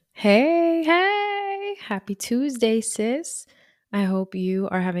Hey, hey, happy Tuesday, sis. I hope you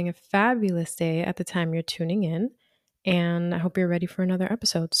are having a fabulous day at the time you're tuning in, and I hope you're ready for another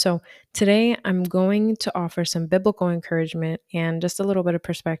episode. So, today I'm going to offer some biblical encouragement and just a little bit of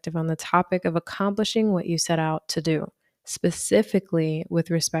perspective on the topic of accomplishing what you set out to do, specifically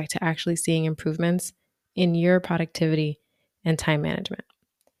with respect to actually seeing improvements in your productivity and time management.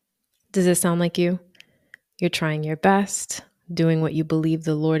 Does this sound like you? You're trying your best, doing what you believe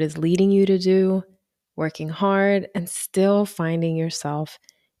the Lord is leading you to do, working hard, and still finding yourself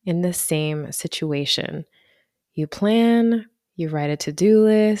in the same situation. You plan, you write a to-do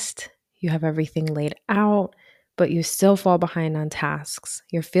list, you have everything laid out, but you still fall behind on tasks.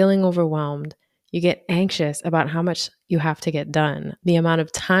 You're feeling overwhelmed. You get anxious about how much you have to get done, the amount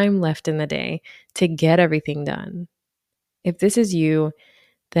of time left in the day to get everything done. If this is you,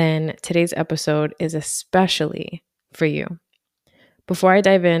 then today's episode is especially for you. Before I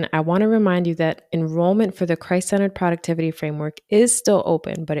dive in, I want to remind you that enrollment for the Christ-Centered Productivity Framework is still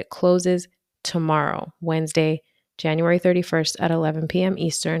open, but it closes tomorrow, Wednesday, January 31st at 11 p.m.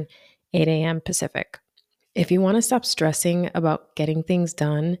 Eastern, 8 a.m. Pacific. If you want to stop stressing about getting things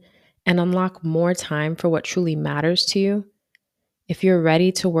done and unlock more time for what truly matters to you, if you're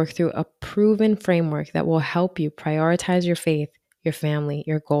ready to work through a proven framework that will help you prioritize your faith, your family,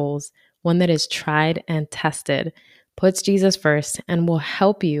 your goals, one that is tried and tested, puts Jesus first, and will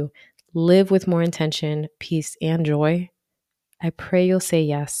help you live with more intention, peace, and joy, I pray you'll say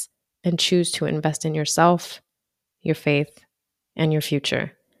yes and choose to invest in yourself, your faith, and your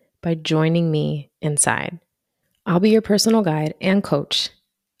future by joining me inside. I'll be your personal guide and coach,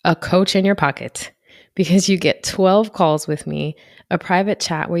 a coach in your pocket, because you get 12 calls with me, a private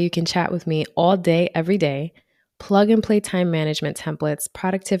chat where you can chat with me all day, every day, plug and play time management templates,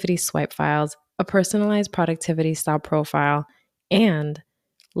 productivity swipe files, a personalized productivity style profile, and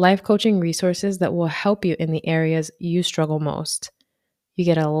life coaching resources that will help you in the areas you struggle most. You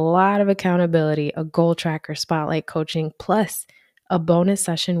get a lot of accountability, a goal tracker, spotlight coaching, plus a bonus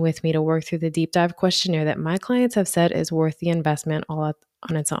session with me to work through the deep dive questionnaire that my clients have said is worth the investment all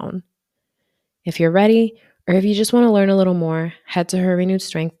on its own. If you're ready, or if you just want to learn a little more, head to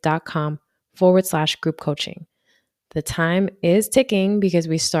herrenewedstrength.com/group coaching. The time is ticking because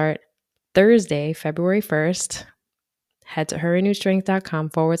we start Thursday, February 1st. Head to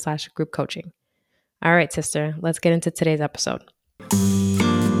herrenewedstrength.com/group coaching. All right, sister, let's get into today's episode.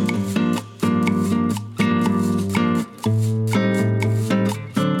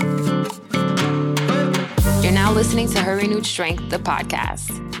 You're now listening to Her Renewed Strength, the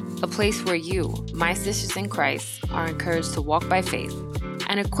podcast, a place where you, my sisters in Christ, are encouraged to walk by faith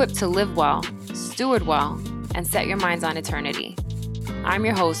and equipped to live well, steward well, and set your minds on eternity. I'm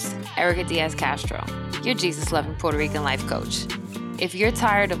your host, Erica Diaz Castro, your Jesus-loving Puerto Rican life coach. If you're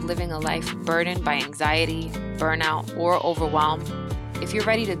tired of living a life burdened by anxiety, burnout, or overwhelm, if you're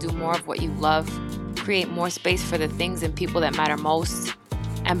ready to do more of what you love, create more space for the things and people that matter most,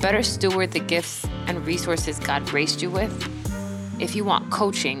 and better steward the gifts and resources God graced you with, if you want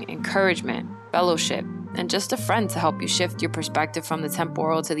coaching, encouragement, fellowship, and just a friend to help you shift your perspective from the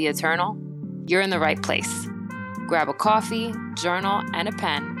temporal to the eternal, you're in the right place. Grab a coffee, journal, and a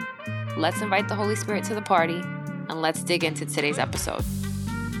pen. Let's invite the Holy Spirit to the party, and let's dig into today's episode.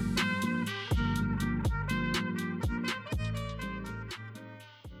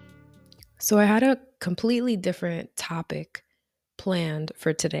 So I had a completely different topic planned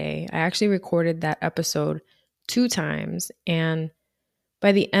for today. I actually recorded that episode 2 times, and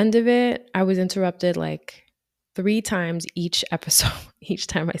by the end of it, I was interrupted like 3 times each episode, each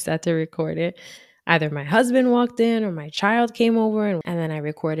time I sat to record it. Either my husband walked in or my child came over, and then I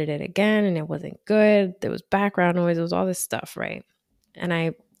recorded it again and it wasn't good. There was background noise, there was all this stuff, right? And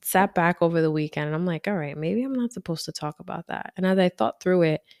I sat back over the weekend and I'm like, all right, maybe I'm not supposed to talk about that. And as I thought through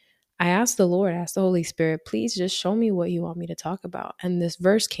it, I asked the Lord, asked the Holy Spirit, please just show me what you want me to talk about. And this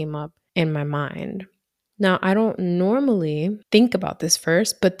verse came up in my mind. Now, I don't normally think about this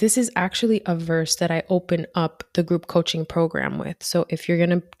verse, but this is actually a verse that I open up the group coaching program with. So if you're going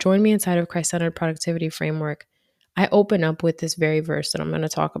to join me inside of Christ-Centered Productivity Framework, I open up with this very verse that I'm going to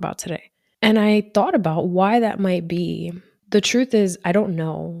talk about today. And I thought about why that might be. The truth is, I don't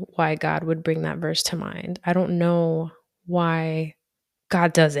know why God would bring that verse to mind. I don't know why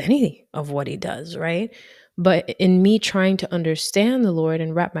God does any of what he does, right? But in me trying to understand the Lord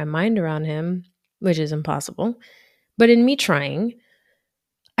and wrap my mind around him, which is impossible, but in me trying,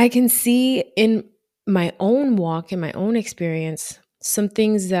 I can see in my own walk, in my own experience, some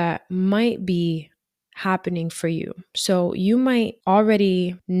things that might be happening for you. So you might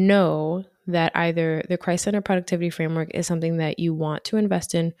already know that either the Christ-centered productivity framework is something that you want to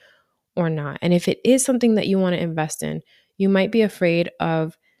invest in or not. And if it is something that you want to invest in, you might be afraid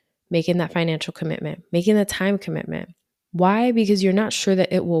of making that financial commitment, making the time commitment. Why? Because you're not sure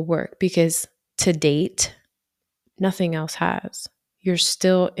that it will work, because to date, nothing else has. You're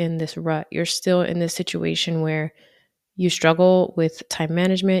still in this rut. You're still in this situation where you struggle with time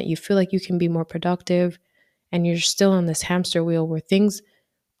management. You feel like you can be more productive, and you're still on this hamster wheel where things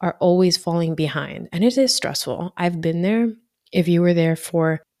are always falling behind. And it is stressful. I've been there. If you were there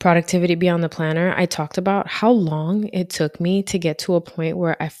for Productivity Beyond the Planner, I talked about how long it took me to get to a point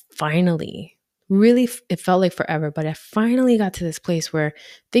where I finally, really, it felt like forever, but I finally got to this place where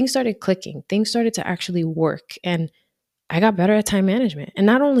things started clicking. Things started to actually work. And I got better at time management. And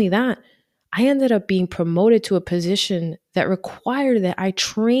not only that, I ended up being promoted to a position that required that I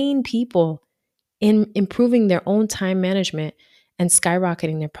train people in improving their own time management and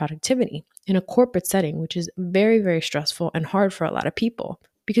skyrocketing their productivity in a corporate setting, which is very, very stressful and hard for a lot of people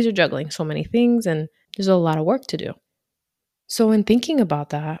because you're juggling so many things and there's a lot of work to do. So in thinking about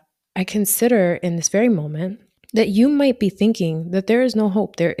that, I consider in this very moment that you might be thinking that there is no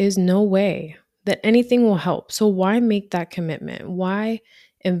hope, there is no way that anything will help. So why make that commitment? Why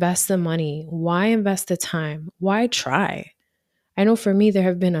invest the money? Why invest the time? Why try? I know for me, there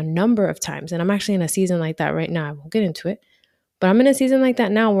have been a number of times, and I'm actually in a season like that right now. I won't get into it, but I'm in a season like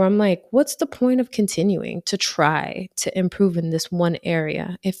that now where I'm like, what's the point of continuing to try to improve in this one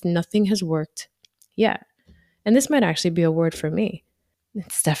area if nothing has worked yet? And this might actually be a word for me.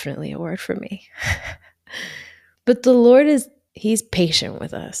 It's definitely a word for me. But the Lord He's patient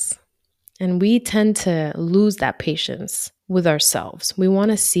with us. And we tend to lose that patience with ourselves. We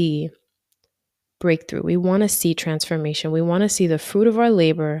want to see breakthrough. We want to see transformation. We want to see the fruit of our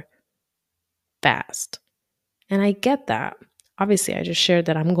labor fast. And I get that. Obviously, I just shared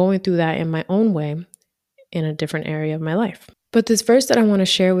that I'm going through that in my own way in a different area of my life. But this verse that I want to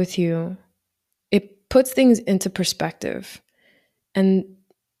share with you, it puts things into perspective. And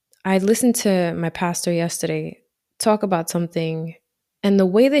I listened to my pastor yesterday talk about something, and the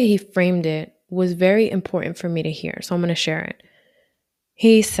way that he framed it was very important for me to hear. So I'm going to share it.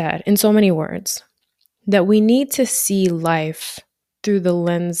 He said, in so many words, that we need to see life through the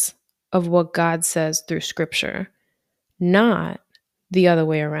lens of what God says through Scripture, not the other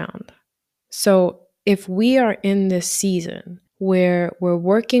way around. So if we are in this season where we're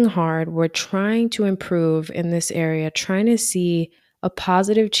working hard, we're trying to improve in this area, trying to see a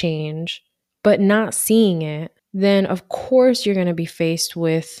positive change, but not seeing it, then of course you're going to be faced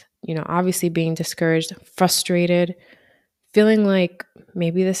with, obviously being discouraged, frustrated, feeling like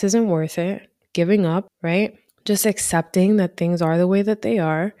maybe this isn't worth it, giving up, right? Just accepting that things are the way that they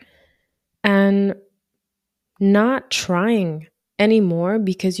are and not trying anymore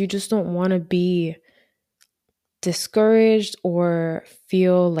because you just don't want to be discouraged or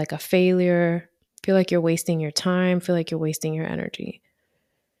feel like a failure, feel like you're wasting your time, feel like you're wasting your energy.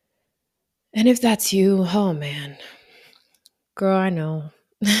 And if that's you, oh man, girl, I know.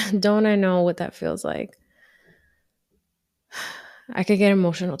 Don't I know what that feels like? I could get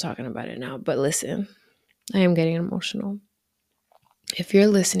emotional talking about it now, but listen, I am getting emotional. If you're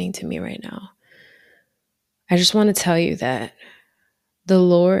listening to me right now, I just want to tell you that the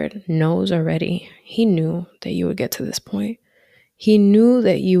Lord knows already. He knew that you would get to this point. He knew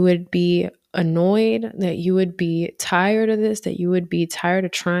that you would be annoyed, that you would be tired of this, that you would be tired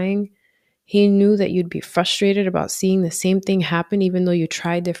of trying. He knew that you'd be frustrated about seeing the same thing happen even though you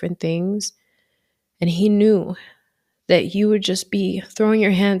tried different things. And he knew that you would just be throwing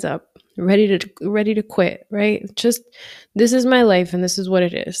your hands up, ready to quit, right? Just, this is my life and this is what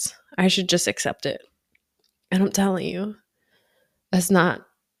it is. I should just accept it. And I'm telling you, that's not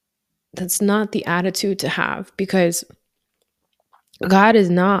the attitude to have, because God is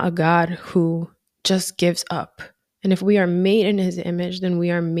not a God who just gives up. And if we are made in his image, then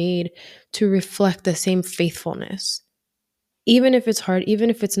we are made to reflect the same faithfulness. Even if it's hard, even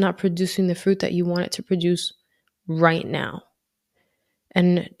if it's not producing the fruit that you want it to produce right now.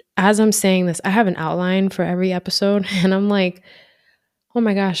 And as I'm saying this, I have an outline for every episode, and I'm like, oh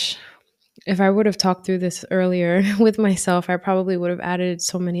my gosh, if I would have talked through this earlier with myself, I probably would have added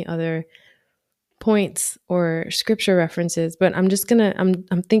so many other points or scripture references. But I'm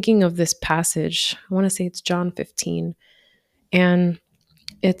thinking of this passage. I want to say it's John 15. And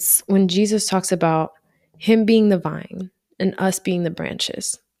it's when Jesus talks about him being the vine and us being the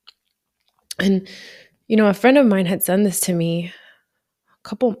branches. And, a friend of mine had sent this to me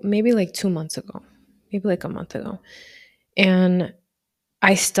maybe like 2 months ago, maybe like a month ago. And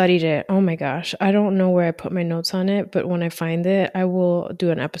I studied it. Oh my gosh. I don't know where I put my notes on it, but when I find it, I will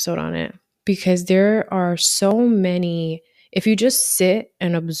do an episode on it. because there are so many. If you just sit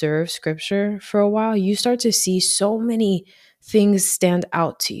and observe scripture for a while, you start to see so many things stand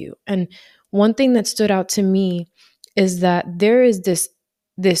out to you. And one thing that stood out to me is that there is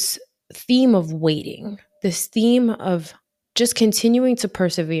this theme of waiting, this theme of just continuing to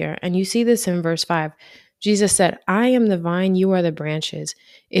persevere. And you see this in verse 5. Jesus said, "I am the vine, you are the branches.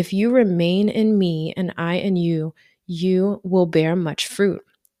 If you remain in me and I in you, you will bear much fruit.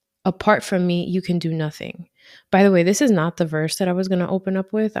 Apart from me, you can do nothing." By the way, this is not the verse that I was going to open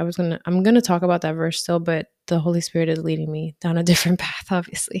up with. I'm going to talk about that verse still, but the Holy Spirit is leading me down a different path,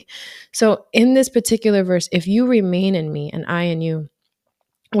 obviously. So in this particular verse, if you remain in me and I in you,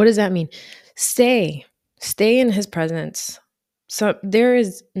 what does that mean? Stay in his presence. So there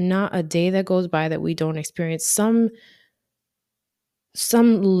is not a day that goes by that we don't experience some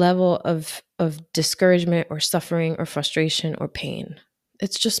level of discouragement or suffering or frustration or pain.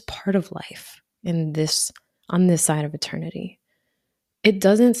 It's just part of life on this side of eternity. It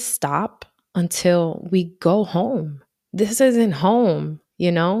doesn't stop until we go home. This isn't home,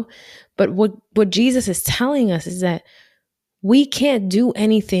 But what Jesus is telling us is that we can't do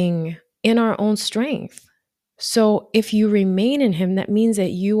anything in our own strength. So if you remain in him, that means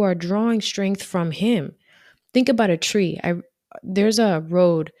that you are drawing strength from him. Think about a tree. There's a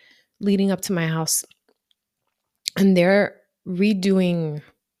road leading up to my house, and they're redoing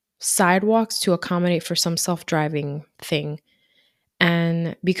sidewalks to accommodate for some self-driving thing.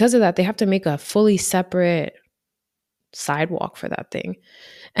 And because of that, they have to make a fully separate sidewalk for that thing.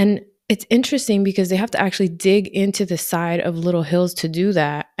 And it's interesting because they have to actually dig into the side of little hills to do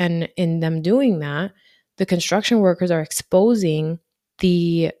that. And in them doing that, the construction workers are exposing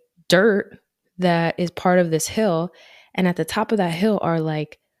the dirt that is part of this hill. And at the top of that hill are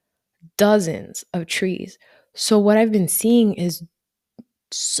like dozens of trees. So what I've been seeing is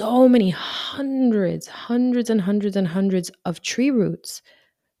so many hundreds and hundreds of tree roots.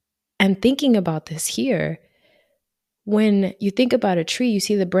 And thinking about this here, when you think about a tree, you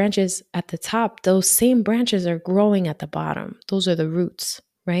see the branches at the top. Those same branches are growing at the bottom. Those are the roots,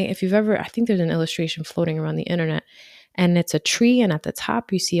 right? I think there's an illustration floating around the internet, and it's a tree, and at the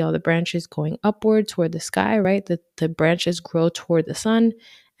top you see all the branches going upward toward the sky, right? The branches grow toward the sun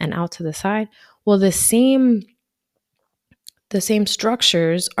and out to the side. Well, the same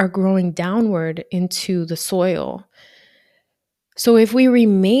structures are growing downward into the soil. So if we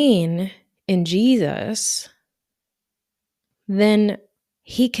remain in Jesus, then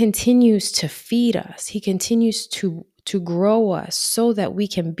he continues to feed us. He continues to grow us so that we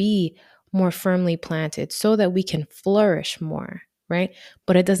can be more firmly planted, so that we can flourish more, right?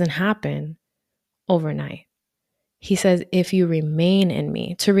 But it doesn't happen overnight. He says, if you remain in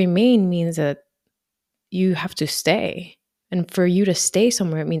me. To remain means that you have to stay. And for you to stay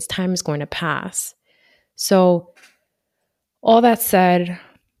somewhere, it means time is going to pass. So all that said,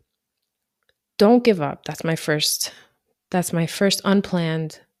 don't give up. That's my first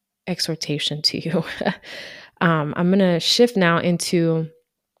unplanned exhortation to you. I'm going to shift now into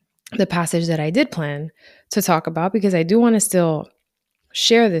the passage that I did plan to talk about, because I do want to still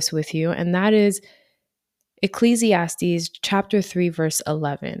share this with you. And that is Ecclesiastes chapter 3, verse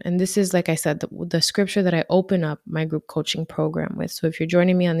 11. And this is, like I said, the scripture that I open up my group coaching program with. So if you're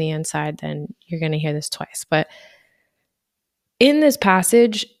joining me on the inside, then you're going to hear this twice. But in this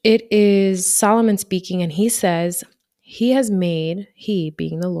passage, it is Solomon speaking, and he says, he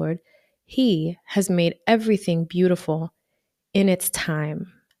being the Lord, he has made everything beautiful in its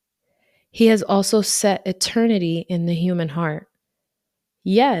time. He has also set eternity in the human heart.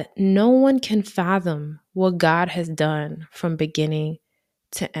 Yet no one can fathom what God has done from beginning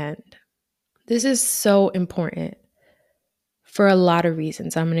to end. This is so important for a lot of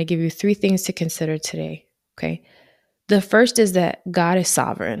reasons. I'm going to give you 3 things to consider today, okay? The first is that God is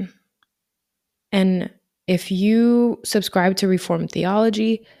sovereign. And if you subscribe to Reformed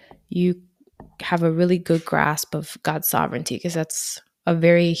theology, you have a really good grasp of God's sovereignty, because that's a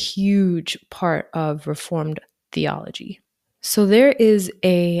very huge part of Reformed theology. So there is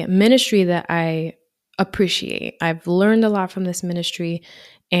a ministry that I appreciate. I've learned a lot from this ministry,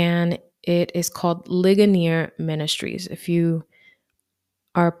 and it is called Ligonier Ministries. If you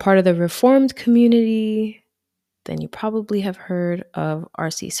are part of the Reformed community, then you probably have heard of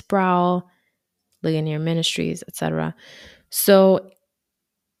R.C. Sproul, Ligonier Ministries, etc. So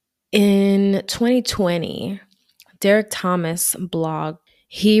in 2020, Derek Thomas blog,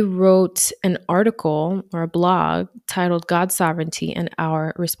 he wrote an article or a blog titled God's Sovereignty and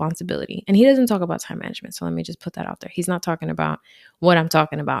Our Responsibility. And he doesn't talk about time management. So let me just put that out there. He's not talking about what I'm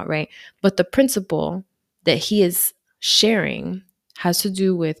talking about, right? But the principle that he is sharing has to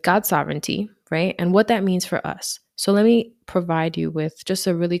do with God's sovereignty, right? And what that means for us. So let me provide you with just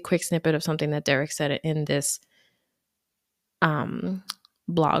a really quick snippet of something that Derek said in this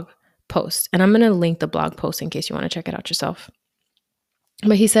blog post. And I'm going to link the blog post in case you want to check it out yourself.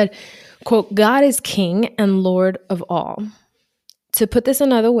 But he said, quote, God is king and Lord of all. To put this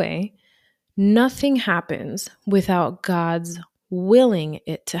another way, nothing happens without God's willing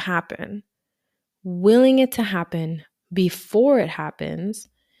it to happen. Willing it to happen before it happens,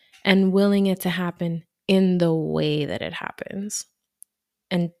 and willing it to happen in the way that it happens.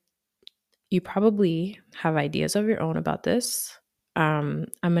 And you probably have ideas of your own about this. I'm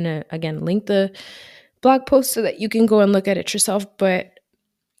going to, again, link the blog post so that you can go and look at it yourself. But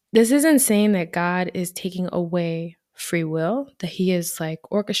this isn't saying that God is taking away free will, that he is like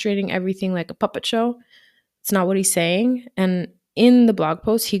orchestrating everything like a puppet show. It's not what he's saying. And in the blog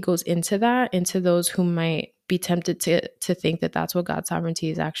post, he goes into that, into those who might be tempted to think that that's what God's sovereignty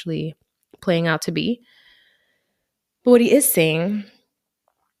is actually playing out to be. But what he is saying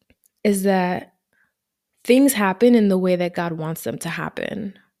is that things happen in the way that God wants them to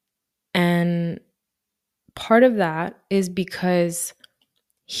happen. And part of that is because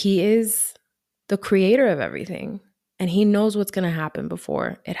he is the creator of everything, and he knows what's going to happen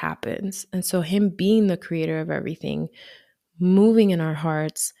before it happens. And so him being the creator of everything, moving in our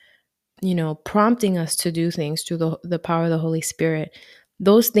hearts, prompting us to do things through the power of the Holy Spirit,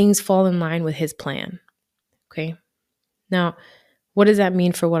 those things fall in line with his plan. Okay. Now, what does that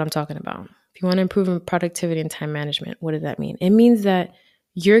mean for what I'm talking about? If you want to improve in productivity and time management, what does that mean? It means that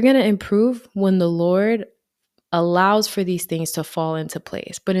you're going to improve when the Lord allows for these things to fall into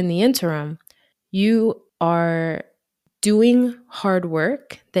place. But in the interim, you are doing hard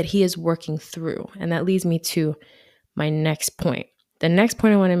work that he is working through. And that leads me to my next point. The next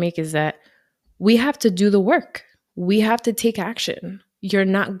point I want to make is that we have to do the work. We have to take action. You're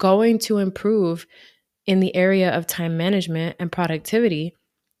not going to improve in the area of time management and productivity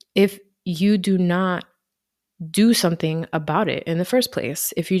if you do not do something about it in the first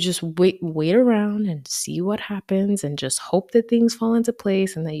place. If you just wait around and see what happens and just hope that things fall into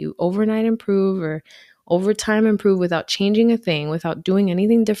place and that you overnight improve or over time improve without changing a thing, without doing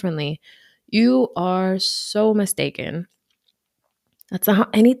anything differently, you are so mistaken. That's not how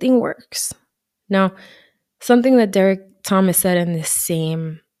anything works. Now, something that Derek Thomas said in this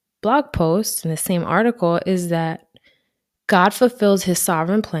same blog post, in the same article, is that God fulfills his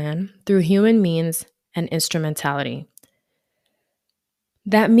sovereign plan through human means and instrumentality.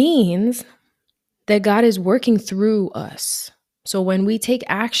 That means that God is working through us. So when we take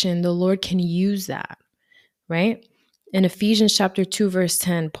action, the Lord can use that, right? In Ephesians chapter 2, verse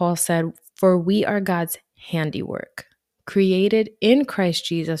 10, Paul said, "For we are God's handiwork, created in Christ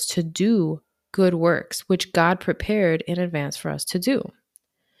Jesus to do good works, which God prepared in advance for us to do."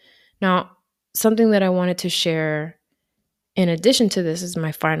 Now, something that I wanted to share in addition to this is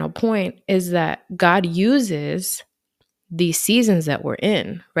my final point, is that God uses these seasons that we're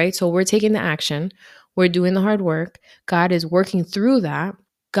in, right? So we're taking the action, we're doing the hard work, God is working through that.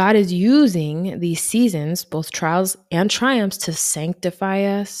 God is using these seasons, both trials and triumphs, to sanctify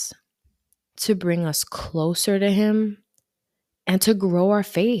us, to bring us closer to him, and to grow our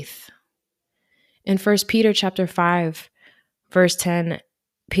faith. In 1 Peter chapter 5, verse 10,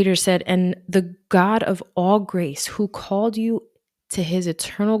 Peter said, "And the God of all grace, who called you to his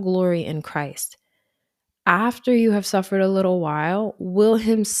eternal glory in Christ, after you have suffered a little while, will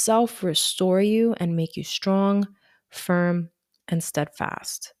himself restore you and make you strong, firm, and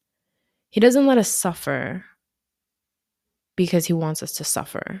steadfast." He doesn't let us suffer because he wants us to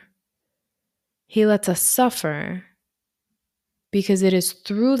suffer. He lets us suffer because it is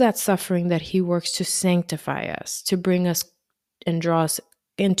through that suffering that he works to sanctify us, to bring us and draw us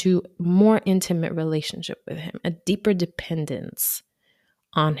into more intimate relationship with him, a deeper dependence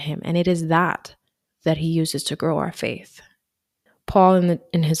on him. And it is that he uses to grow our faith. Paul,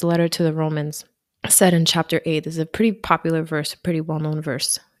 in his letter to the Romans, said in chapter 8, this is a pretty popular verse, a pretty well-known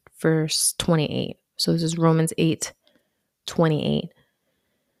verse, verse 28. So this is Romans 8:28.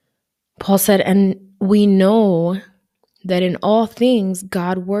 Paul said, "And we know that in all things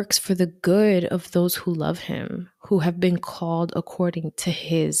God works for the good of those who love him, who have been called according to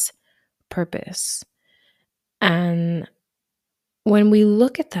his purpose." And when we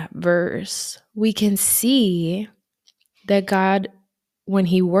look at that verse, we can see that God, when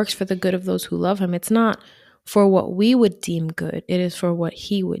he works for the good of those who love him, it's not for what we would deem good. It is for what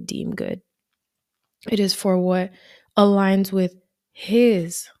he would deem good. It is for what aligns with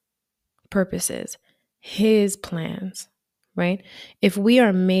his purposes, his plans, right? If we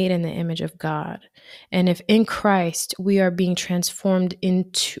are made in the image of God, and if in Christ we are being transformed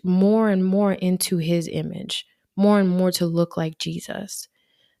into more and more into his image, more and more to look like Jesus,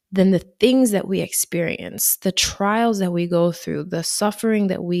 then the things that we experience, the trials that we go through, the suffering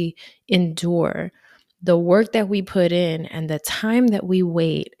that we endure, the work that we put in, and the time that we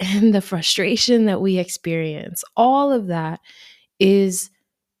wait, and the frustration that we experience, all of that is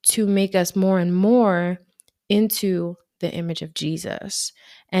to make us more and more into the image of Jesus.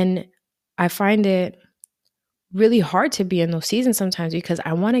 And I find it really hard to be in those seasons sometimes because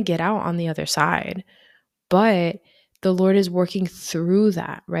I want to get out on the other side. But the Lord is working through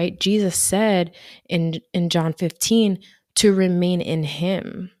that, right? Jesus said in John 15 to remain in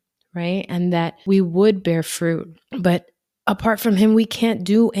him, right? And that we would bear fruit. But apart from him, we can't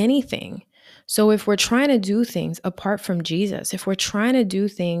do anything. So if we're trying to do things apart from Jesus, if we're trying to do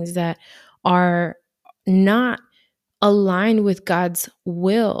things that are not aligned with God's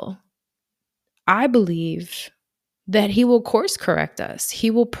will, I believe that he will course correct us.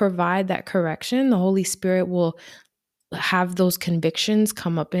 He will provide that correction. The Holy Spirit will have those convictions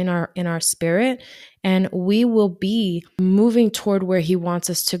come up in our spirit, and we will be moving toward where he wants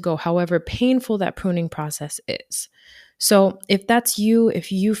us to go, however painful that pruning process is. So if that's you,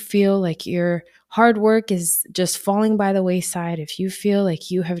 if you feel like your hard work is just falling by the wayside, if you feel like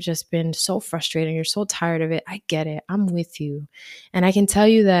you have just been so frustrated, you're so tired of it, I get it. I'm with you. And I can tell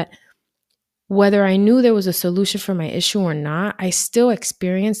you that whether I knew there was a solution for my issue or not, I still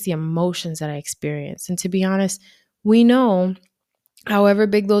experienced the emotions that I experienced. And to be honest, we know, however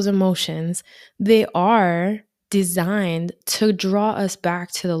big those emotions, they are designed to draw us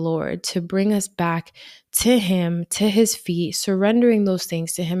back to the Lord, to bring us back to him, to his feet, surrendering those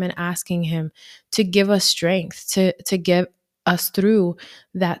things to him and asking him to give us strength, to get us through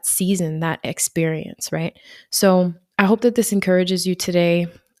that season, that experience, right? So I hope that this encourages you today.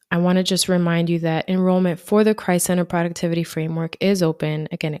 I want to just remind you that enrollment for the Christ Center Productivity Framework is open.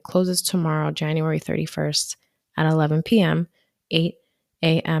 Again, it closes tomorrow, January 31st at 11 p.m., 8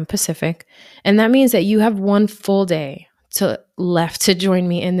 a.m. Pacific. And that means that you have one full day left to join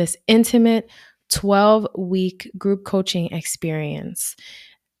me in this intimate 12-week group coaching experience.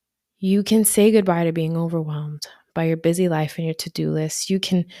 You can say goodbye to being overwhelmed by your busy life and your to-do list. You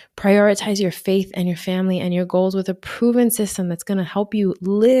can prioritize your faith and your family and your goals with a proven system that's going to help you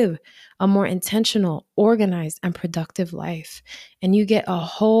live a more intentional, organized, and productive life. And you get a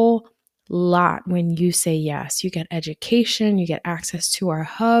whole lot when you say yes. You get education, you get access to our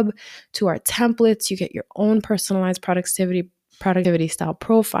hub, to our templates, you get your own personalized productivity style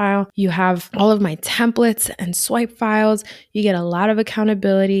profile. You have all of my templates and swipe files. You get a lot of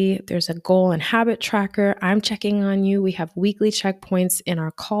accountability. There's a goal and habit tracker. I'm checking on you. We have weekly checkpoints in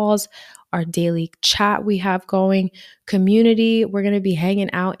our calls, our daily chat we have going, community. We're going to be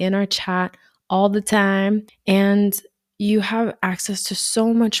hanging out in our chat all the time. And you have access to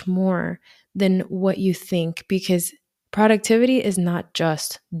so much more than what you think, because productivity is not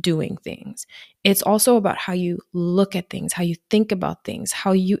just doing things. It's also about how you look at things, how you think about things,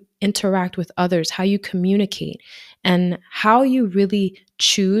 how you interact with others, how you communicate, and how you really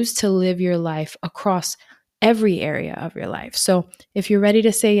choose to live your life across every area of your life. So if you're ready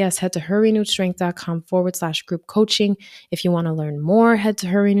to say yes, head to herrenewedstrength.com/group coaching. If you want to learn more, head to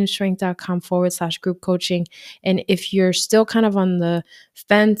herrenewedstrength.com/group coaching. And if you're still kind of on the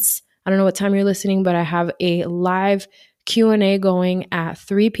fence, I don't know what time you're listening, but I have a live Q&A going at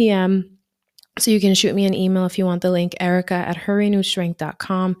 3 p.m. So you can shoot me an email if you want the link,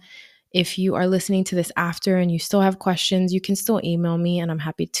 Erica@herrenewedstrength.com. If you are listening to this after and you still have questions, you can still email me, and I'm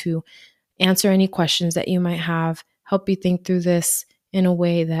happy to answer any questions that you might have, help you think through this in a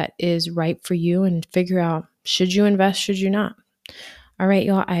way that is right for you, and figure out, should you invest, should you not? All right,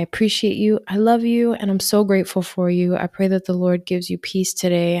 y'all, I appreciate you. I love you, and I'm so grateful for you. I pray that the Lord gives you peace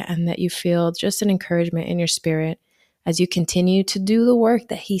today and that you feel just an encouragement in your spirit as you continue to do the work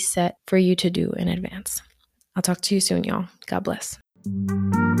that He set for you to do in advance. I'll talk to you soon, y'all. God bless.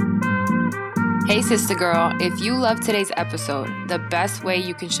 Hey, sister girl, if you love today's episode, the best way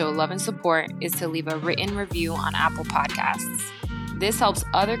you can show love and support is to leave a written review on Apple Podcasts. This helps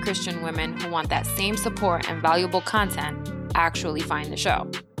other Christian women who want that same support and valuable content actually find the show.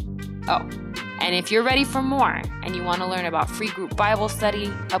 Oh, and if you're ready for more and you want to learn about free group Bible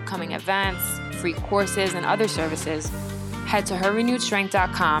study, upcoming events, free courses, and other services, head to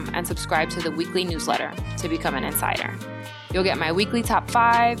herrenewedstrength.com and subscribe to the weekly newsletter to become an insider. You'll get my weekly top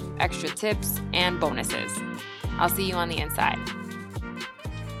 5, extra tips, and bonuses. I'll see you on the inside.